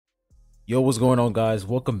Yo, what's going on, guys?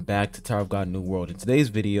 Welcome back to Tower of God New World. In today's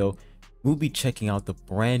video, we'll be checking out the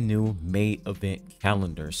brand new May event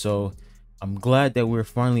calendar. So I'm glad that we're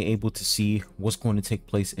finally able to see what's going to take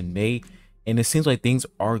place in May, and it seems like things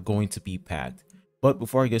are going to be packed. But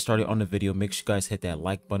before I get started on the video, make sure you guys hit that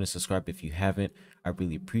like button, subscribe if you haven't. I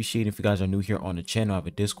really appreciate it. If you guys are new here on the channel, I have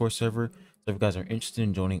a Discord server. So if you guys are interested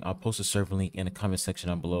in joining, I'll post a server link in the comment section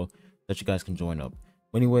down below that you guys can join up.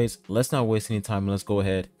 Anyways, let's not waste any time. Let's go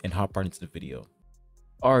ahead and hop right into the video.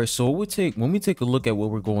 All right, so when we take a look at what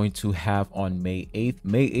we're going to have on May 8th,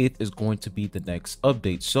 May 8th is going to be the next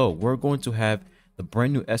update. So we're going to have the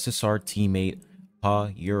brand new SSR teammate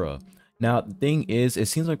Payura. Now the thing is, it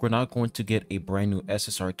seems like we're not going to get a brand new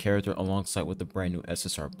SSR character alongside with the brand new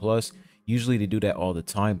SSR Plus. Usually they do that all the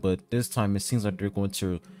time, but this time it seems like they're going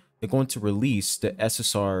to release the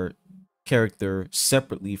SSR character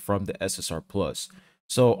separately from the SSR Plus.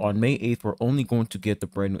 So on May 8th, we're only going to get the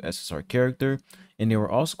brand new SSR character, and they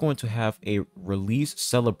were also going to have a release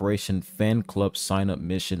celebration fan club sign up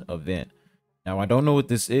mission event. Now, I don't know what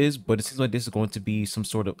this is, but it seems like this is going to be some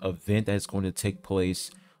sort of event that's going to take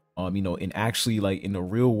place, in actually like in the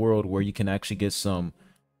real world, where you can actually get some,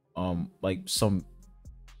 like some,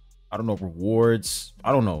 I don't know, rewards,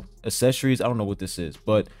 I don't know, accessories. I don't know what this is,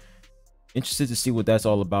 but interested to see what that's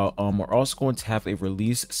all about. We're also going to have a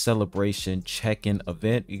release celebration check-in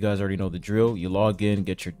event. You guys already know the drill. You log in,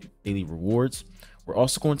 get your daily rewards. We're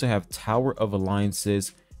also going to have Tower of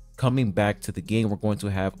Alliances coming back to the game. We're going to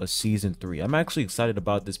have a season 3. I'm actually excited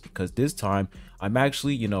about this because this time I'm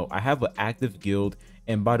actually, I have an active guild.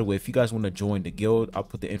 And by the way, if you guys want to join the guild, I'll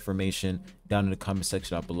put the information down in the comment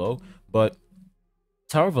section down below. But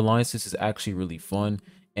Tower of Alliances is actually really fun,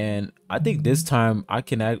 and I think this time I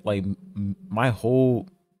can act like my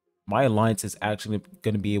alliance is actually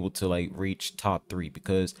going to be able to like reach top 3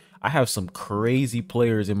 because I have some crazy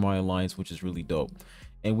players in my alliance, which is really dope.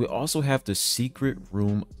 And we also have the secret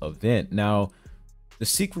room event. Now the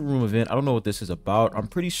secret room event, I don't know what this is about. I'm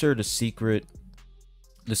pretty sure the secret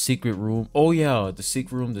room, oh yeah, the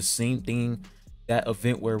secret room, the same thing, that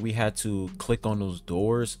event where we had to click on those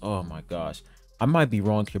doors. Oh my gosh, I might be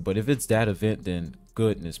wrong here, but if it's that event, then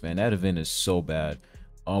goodness, man, that event is so bad.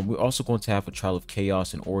 We're also going to have a Trial of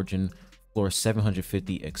Chaos and Origin Floor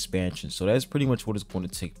 750 expansion. So that's pretty much what is going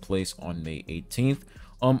to take place on May 18th.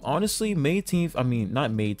 Honestly, May 18th, I mean, not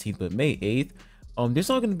May 18th, but May 8th. There's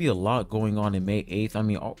not going to be a lot going on in May 8th. I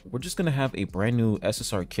mean, we're just going to have a brand new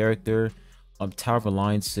SSR character, Tower of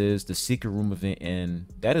Alliances, the secret room event, and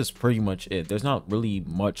that is pretty much it. There's not really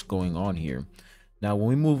much going on here. Now, when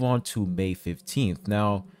we move on to May 15th,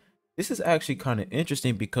 now this is actually kind of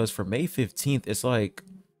interesting because for May 15th,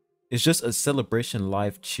 it's just a celebration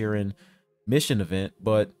live cheering mission event,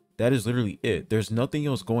 but that is literally it. There's nothing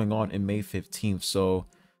else going on in May 15th. So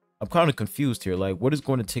I'm kind of confused here. Like, what is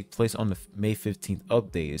going to take place on the May 15th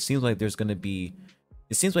update? It seems like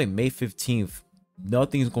May 15th,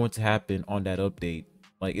 nothing's going to happen on that update.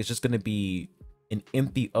 Like, it's just going to be an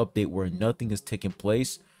empty update where nothing is taking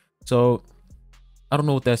place. So I don't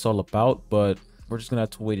know what that's all about, but we're just gonna have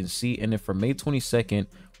to wait and see. And then for May 22nd,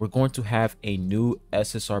 we're going to have a new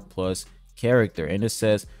SSR Plus character, and it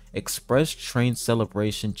says Express Train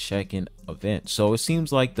Celebration Check-in event. So it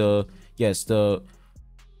seems like the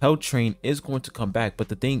Hell Train is going to come back, but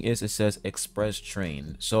the thing is, it says Express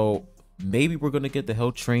Train. So maybe we're gonna get the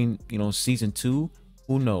Hell Train, season 2.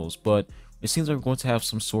 Who knows? But it seems like we're going to have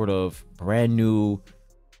some sort of brand new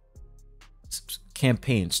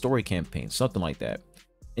story campaign, something like that.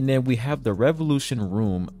 And then we have the Revolution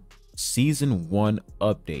Room season 1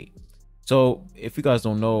 update. So if you guys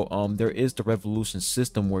don't know, there is the Revolution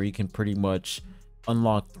system where you can pretty much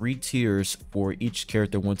unlock 3 tiers for each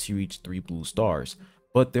character once you reach 3 blue stars,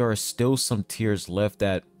 but there are still some tiers left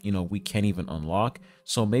that we can't even unlock.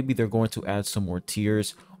 So maybe they're going to add some more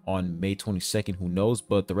tiers on May 22nd, who knows.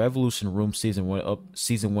 But the Revolution Room season 1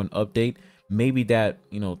 update, maybe that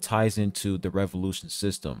ties into the Revolution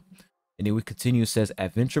system. And then we continue. It says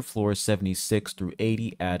Adventure Floor 76 through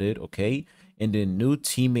 80 added, okay, and then new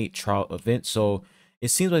teammate trial event. So it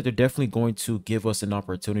seems like they're definitely going to give us an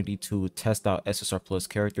opportunity to test out SSR Plus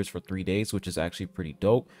characters for 3 days, which is actually pretty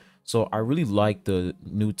dope. So I really like the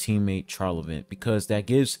new teammate trial event because that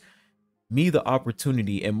gives me the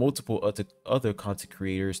opportunity and multiple other content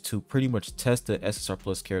creators to pretty much test the SSR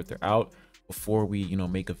Plus character out before we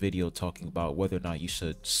make a video talking about whether or not you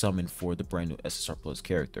should summon for the brand new SSR Plus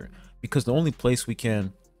character. Because the only place we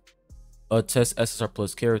can test SSR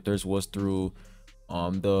Plus characters was through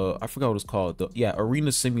I forgot what it's called,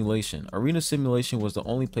 Arena Simulation. Arena Simulation was the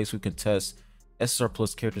only place we can test SSR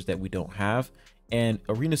Plus characters that we don't have. and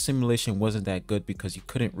arena simulation wasn't that good because you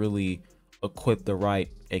couldn't really equip the right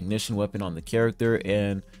ignition weapon on the character,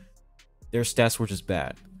 and their stats were just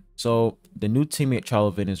bad. So the new teammate trial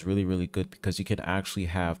event is really good because you can actually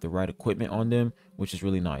have the right equipment on them, which is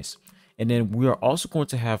really nice. And then we are also going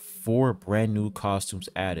to have 4 brand new costumes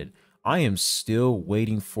added. I am still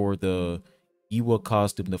waiting for the Iwa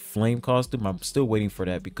costume, the flame costume. I'm still waiting for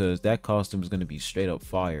that because that costume is going to be straight up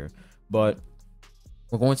fire. But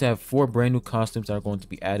we're going to have 4 brand new costumes that are going to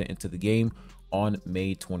be added into the game on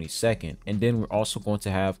May 22nd. And then we're also going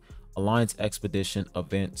to have Alliance Expedition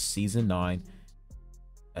Event Season 9.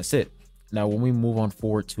 That's it. Now, when we move on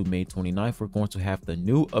forward to May 29th, we're going to have the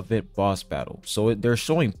new event boss battle. So they're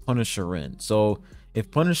showing Punisher in. So if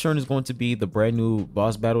Punisher is going to be the brand new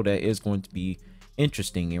boss battle, that is going to be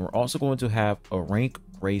interesting. And we're also going to have a rank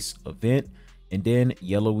race event and then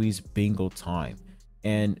Yellowy's bingo time.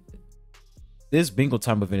 And this bingo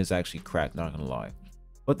time event is actually cracked, not gonna lie.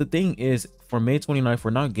 But the thing is, for May 29th,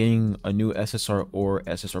 we're not getting a new SSR or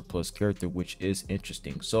SSR Plus character, which is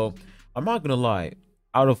interesting. So I'm not gonna lie,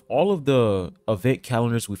 out of all of the event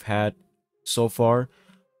calendars we've had so far,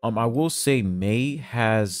 I will say May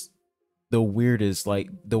has the weirdest. Like,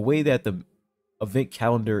 the way that the event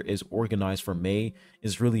calendar is organized for May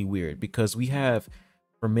is really weird, because we have,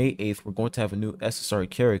 for May 8th, we're going to have a new SSR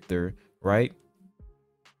character, right?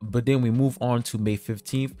 But then we move on to May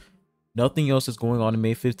 15th. Nothing else is going on in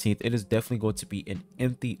May 15th. It is definitely going to be an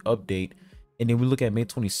empty update. And then we look at May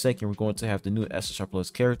 22nd, we're going to have the new SSR Plus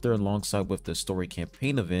character alongside with the story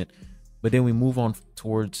campaign event. But then we move on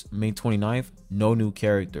towards May 29th, no new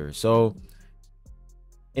character. So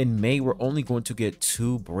in May, we're only going to get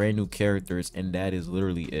 2 brand new characters, and that is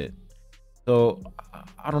literally it. So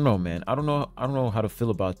I don't know, man. I don't know how to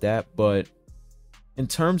feel about that. But in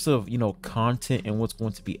terms of, you know, content and what's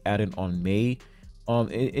going to be added on May,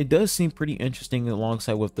 it does seem pretty interesting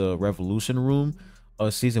alongside with the Revolution Room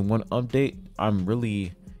season 1 update. I'm really,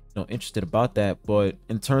 you know, interested about that. But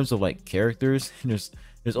in terms of like characters,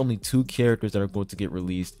 there's only 2 characters that are going to get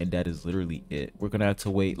released, and that is literally it. We're gonna have to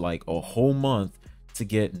wait like a whole month to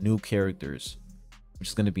get new characters, which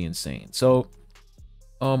is gonna be insane. So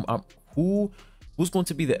who's going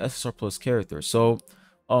to be the SSR Plus character? So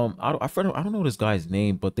I don't know this guy's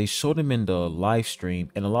name, but they showed him in the live stream,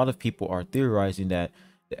 and a lot of people are theorizing that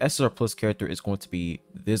the SSR Plus character is going to be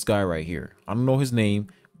this guy right here. I don't know his name,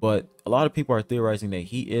 but a lot of people are theorizing that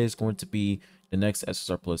he is going to be the next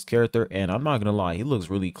SSR Plus character. And I'm not gonna lie, he looks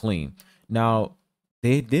really clean. Now,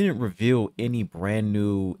 they didn't reveal any brand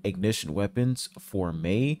new ignition weapons for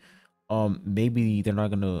May. Maybe they're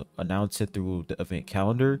not gonna announce it through the event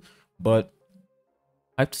calendar, but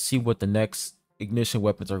I have to see what the next ignition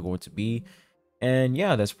weapons are going to be. And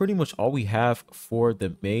yeah, that's pretty much all we have for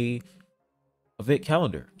the May event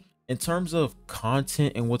calendar. In terms of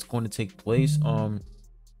content and what's going to take place,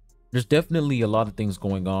 there's definitely a lot of things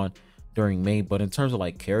going on during May, but in terms of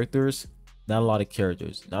like characters, not a lot of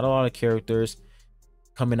characters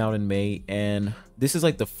coming out in May. And this is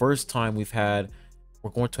like the first time we're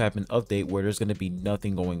going to have an update where there's going to be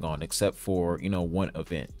nothing going on except for, you know, 1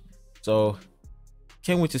 event. So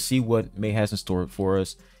can't wait to see what May has in store for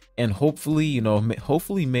us. And hopefully, you know,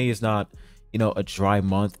 hopefully May is not, you know, a dry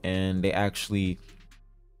month and they actually,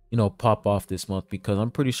 you know, pop off this month, because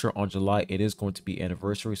I'm pretty sure on July it is going to be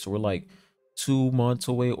anniversary. So we're like 2 months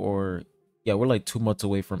away, or yeah, we're like 2 months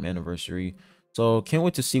away from anniversary. So can't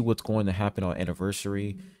wait to see what's going to happen on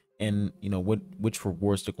anniversary, and you know which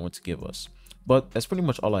rewards they're going to give us. But that's pretty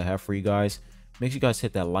much all I have for you guys. Make sure you guys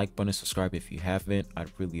hit that like button, subscribe if you haven't.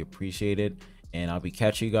 I'd really appreciate it, and I'll be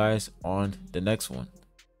catching you guys on the next one.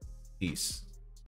 Peace.